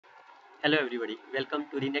Hello everybody, welcome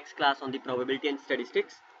to the next class on the probability and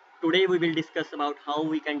statistics. Today we will discuss about how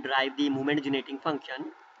we can derive the moment generating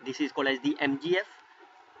function. This is called as the MGF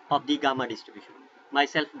of the gamma distribution.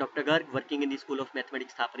 Myself Dr. Garg, working in the School of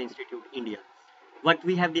Mathematics, Thapar Institute, India. What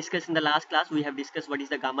we have discussed in the last class, we have discussed what is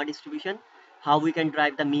the gamma distribution, how we can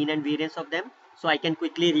derive the mean and variance of them. So I can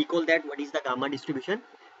quickly recall that what is the gamma distribution.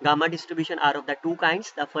 Gamma distribution are of the two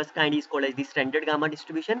kinds. The first kind is called as the standard gamma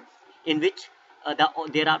distribution, in which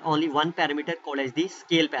there are only one parameter called as the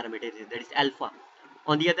scale parameter, that is alpha.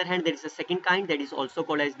 On the other hand, there is a second kind that is also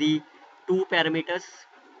called as the two parameters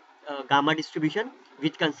gamma distribution,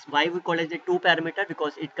 which why we call it a two parameter,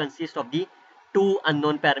 because it consists of the two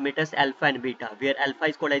unknown parameters alpha and beta, where alpha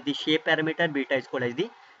is called as the shape parameter, beta is called as the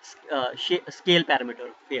scale parameter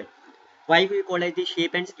here. Why we call as the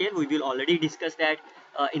shape and scale, we will already discuss that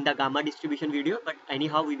in the gamma distribution video, but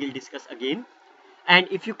anyhow we will discuss again. And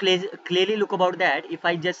if you clearly look about that, if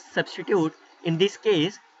I just substitute in this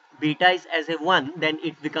case beta is as a 1, then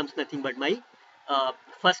it becomes nothing but my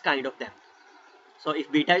first kind of them. So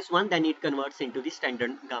if beta is 1, then it converts into the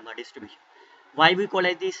standard gamma distribution. Why we call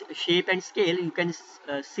it this shape and scale? You can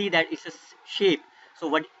see that it's a shape. So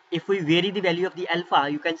what if we vary the value of the alpha?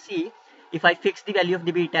 You can see if I fix the value of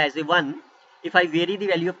the beta as a 1, if I vary the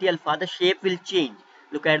value of the alpha, the shape will change.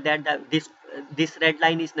 Look at that. This red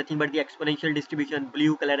line is nothing but the exponential distribution,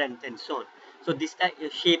 blue color, and so on. So this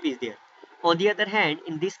shape is there. On the other hand,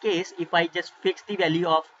 in this case, if I just fix the value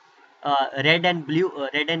of red and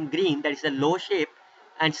green, that is a low shape,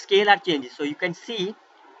 and scalar changes. So you can see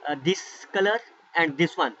this color and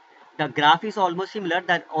this one, the graph is almost similar.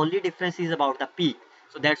 The only difference is about the peak.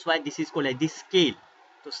 So that's why this is called as the scale.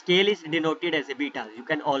 So scale is denoted as a beta. You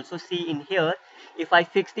can also see in here, if I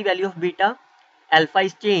fix the value of beta, alpha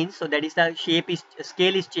is changed, so that is the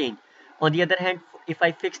scale is changed. On the other hand, if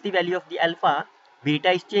I fix the value of the alpha,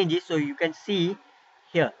 beta is changes, so you can see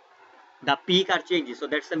here the peak are changes. So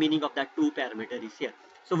that's the meaning of that two parameter is here.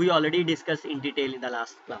 So we already discussed in detail in the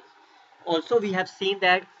last class. Also we have seen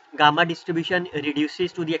that gamma distribution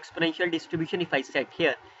reduces to the exponential distribution. If I set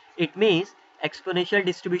here, it means exponential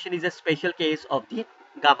distribution is a special case of the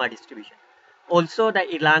gamma distribution. Also the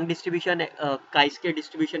Elang distribution, chi-square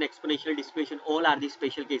distribution, exponential distribution, all are the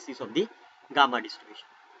special cases of the gamma distribution.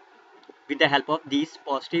 With the help of these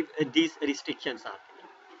these restrictions are.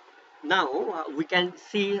 Now we can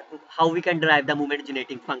see how we can derive the moment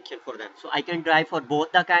generating function for them. So I can derive for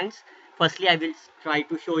both the kinds. Firstly, I will try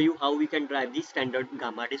to show you how we can derive the standard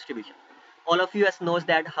gamma distribution. All of you as knows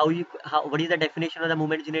that what is the definition of the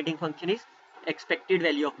moment generating function is expected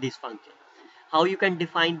value of this function. How you can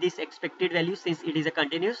define this expected value, since it is a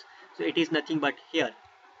continuous, so it is nothing but here.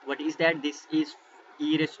 What is that? This is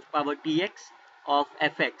e raised to power tx of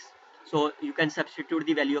fx. So you can substitute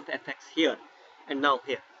the value of fx here and now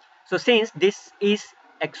here. So since this is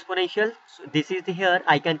exponential, so this is here,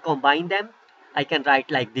 I can combine them. I can write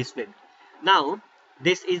like this way. Now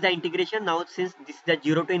this is the integration. Now since this is the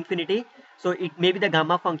 0 to infinity, so it may be the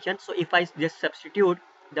gamma function. So if I just substitute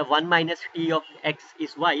the 1 minus t of x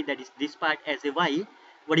is y, that is this part as a y,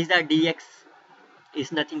 what is the dx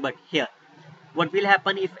is nothing but here. What will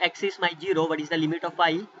happen if x is my 0? What is the limit of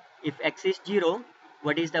y? If x is 0,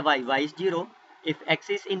 what is the y? Y is 0. If x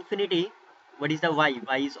is infinity, what is the y?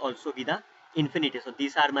 Y is also with the infinity. So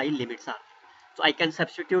these are my limits are. So I can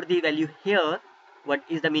substitute the value here. What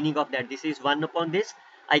is the meaning of that? This is 1 upon this.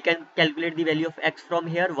 I can calculate the value of x from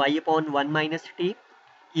here, y upon 1 minus t,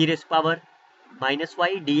 e raised power minus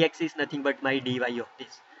y, dx is nothing but my dy of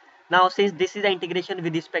this. Now since this is the integration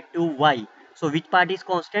with respect to y, so which part is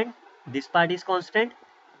constant? This part is constant,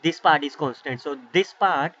 this part is constant. So this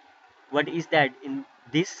part, what is that in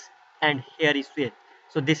this, and here is where.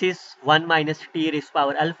 So this is 1 minus t raised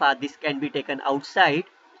power alpha. This can be taken outside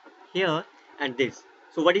here, and this.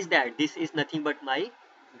 So what is that? This is nothing but my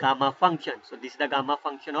gamma function. So this is the gamma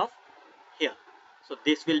function of here. So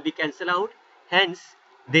this will be cancelled out. Hence,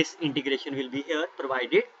 this integration will be here,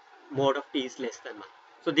 provided mod of t is less than 1.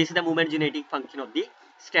 So this is the moment generating function of the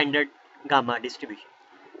standard gamma distribution.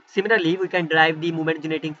 Similarly, we can derive the moment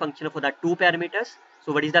generating function for the two parameters.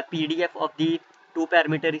 So what is the PDF of the two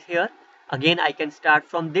parameters here? Again, I can start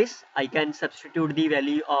from this. I can substitute the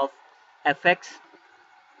value of fx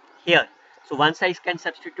here. So once I can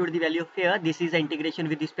substitute the value of here, this is the integration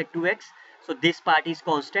with respect to x. So this part is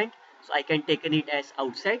constant. So I can take it as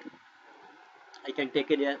outside. I can take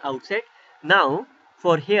it as outside. Now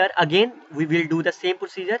for here again we will do the same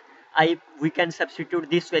procedure. We can substitute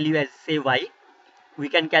this value as say y. We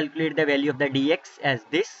can calculate the value of the dx as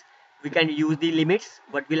this. We can use the limits.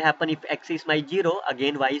 What will happen if x is my 0?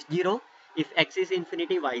 Again y is 0. If x is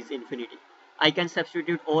infinity, y is infinity. I can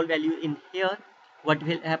substitute all value in here. What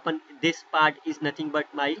will happen? This part is nothing but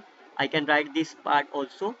I can write this part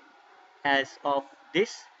also as of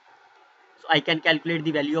this. So I can calculate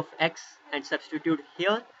the value of x and substitute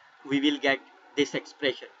here. We will get this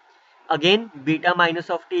expression. Again, beta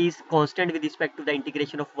minus of t is constant with respect to the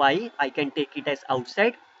integration of y. I can take it as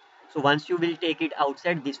outside. So once you will take it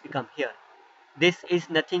outside, this become here. This is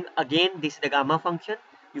nothing, again, this is the gamma function.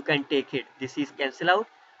 You can take it. This is cancel out.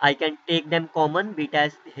 I can take them common, beta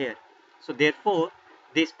is here. So therefore,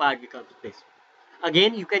 this part becomes this.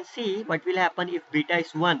 Again, you can see what will happen if beta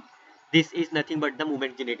is 1. This is nothing but the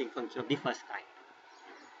moment generating function of the first kind.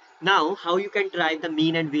 Now, how you can derive the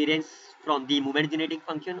mean and variance from the moment generating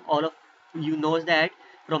function? All of you knows that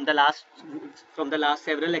from the last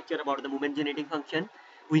several lecture about the moment generating function,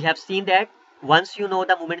 we have seen that once you know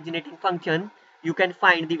the moment generating function, you can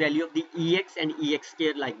find the value of the ex and ex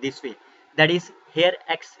square like this way. That is here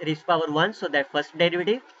x raised to power 1, so that first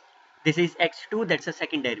derivative. This is x2, that's the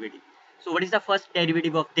second derivative. So what is the first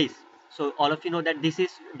derivative of this? So all of you know that this is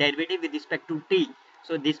derivative with respect to t.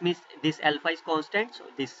 So this means this alpha is constant. So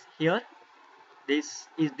this here, this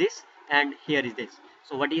is this, and here is this.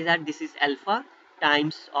 So what is that? This is alpha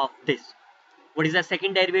times of this. What is the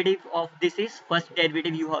second derivative of this is? First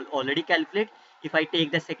derivative you already calculate. If I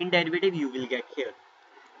take the second derivative, you will get here.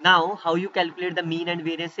 Now, how you calculate the mean and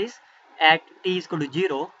variance is at t is equal to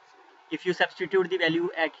 0. If you substitute the value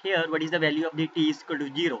at here, what is the value of the t is equal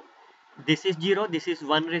to 0? This is 0, this is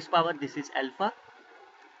 1 raised power, this is alpha.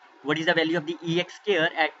 What is the value of the ex square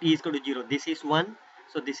at t is equal to 0? This is 1,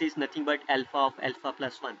 so this is nothing but alpha of alpha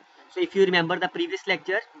plus 1. So if you remember the previous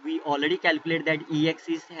lecture, we already calculated that ex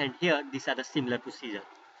is, and here these are the similar procedure.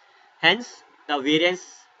 Hence, the variance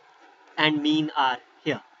and mean are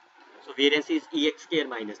here. So variance is ex square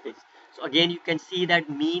minus this. So again, you can see that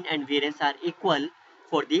mean and variance are equal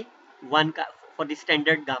for the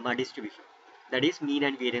standard gamma distribution. That is, mean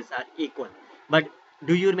and variance are equal. But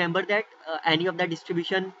do you remember that any of the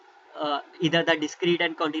distribution, either the discrete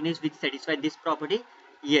and continuous, which satisfy this property?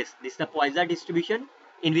 Yes, this is the Poisson distribution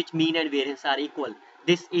in which mean and variance are equal.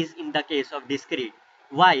 This is in the case of discrete.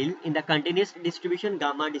 While in the continuous distribution,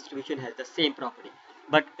 gamma distribution has the same property.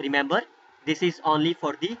 But remember, this is only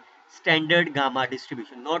for the standard gamma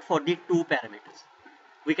distribution, not for the two parameters.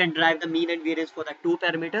 We can derive the mean and variance for the two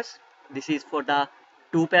parameters. This is for the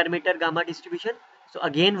two parameter gamma distribution. So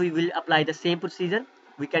again, we will apply the same procedure.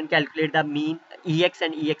 We can calculate the mean ex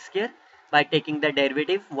and ex square by taking the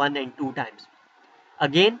derivative 1 and 2 times.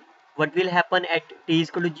 Again, what will happen at t is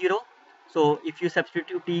equal to 0? So if you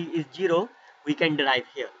substitute t is 0, we can derive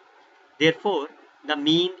here. Therefore, the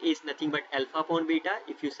mean is nothing but alpha upon beta.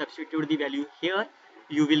 If you substitute the value here,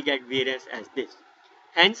 you will get variance as this.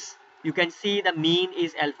 Hence, you can see the mean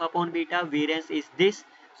is alpha upon beta, variance is this.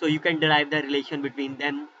 So you can derive the relation between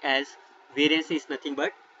them as variance is nothing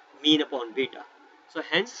but mean upon beta. So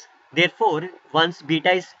hence, therefore, once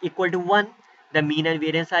beta is equal to 1, the mean and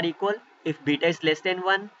variance are equal. If beta is less than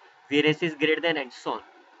 1, variance is greater than, and so on.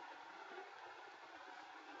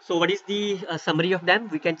 So what is the summary of them?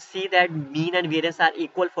 We can see that mean and variance are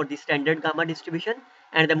equal for the standard gamma distribution,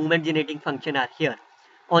 and the moment generating function are here.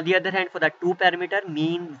 On the other hand, for the two parameter,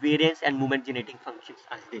 mean, variance and moment generating functions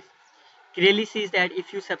are this. Clearly sees that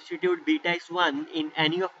if you substitute beta is 1 in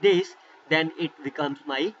any of these, then it becomes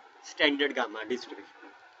my standard gamma distribution.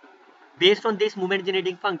 Based on this moment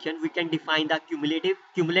generating function, we can define the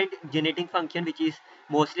cumulant generating function, which is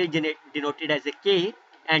mostly denoted as a k,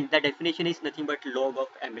 and the definition is nothing but log of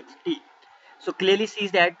mxt. So clearly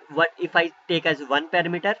sees that what if I take as one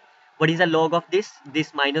parameter, what is the log of this?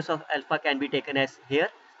 This minus of alpha can be taken as here.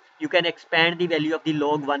 You can expand the value of the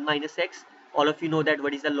log 1 minus x. All of you know that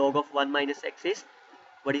what is the log of 1 minus x is.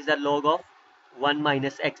 What is the log of 1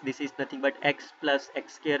 minus x? This is nothing but x plus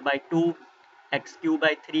x square by 2, x cube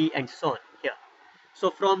by 3, and so on here.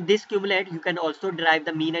 So from this cumulate, you can also derive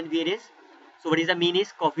the mean and variance. So what is the mean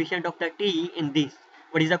is coefficient of the t in this.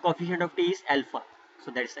 What is the coefficient of t is alpha.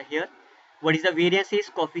 So that is here. What is the variance is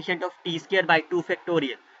coefficient of t square by 2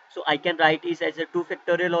 factorial. So I can write it as a 2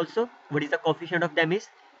 factorial also. What is the coefficient of them is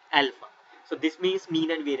alpha. So this means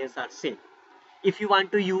mean and variance are same. If you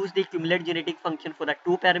want to use the cumulative genetic function for the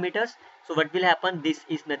two parameters, so what will happen? This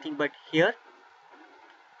is nothing but here.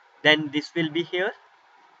 Then this will be here.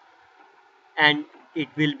 And it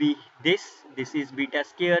will be this. This is beta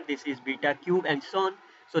square. This is beta cube, and so on.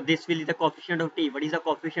 So this will be the coefficient of t. What is the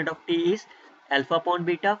coefficient of t is alpha upon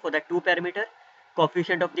beta for the two parameter.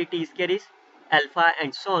 Coefficient of the t square is alpha,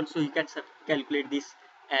 and so on. So you can calculate this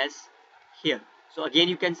as here. So again,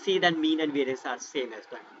 you can see that mean and variance are same as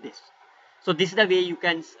this. So this is the way you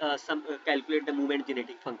can calculate the moment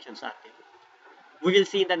generating functions are there. We will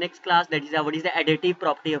see in the next class, that is what is the additive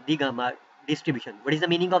property of the gamma distribution. What is the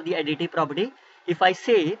meaning of the additive property? If I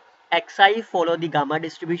say xi follow the gamma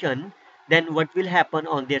distribution, then what will happen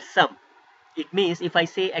on their sum? It means if I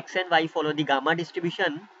say x and y follow the gamma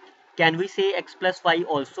distribution, can we say x plus y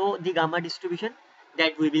also the gamma distribution?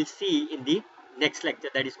 That we will see in the next lecture,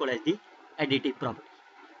 that is called as the additive property.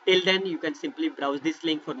 Till then, you can simply browse this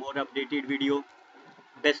link for more updated video.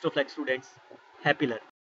 Best of luck, students. Happy learning.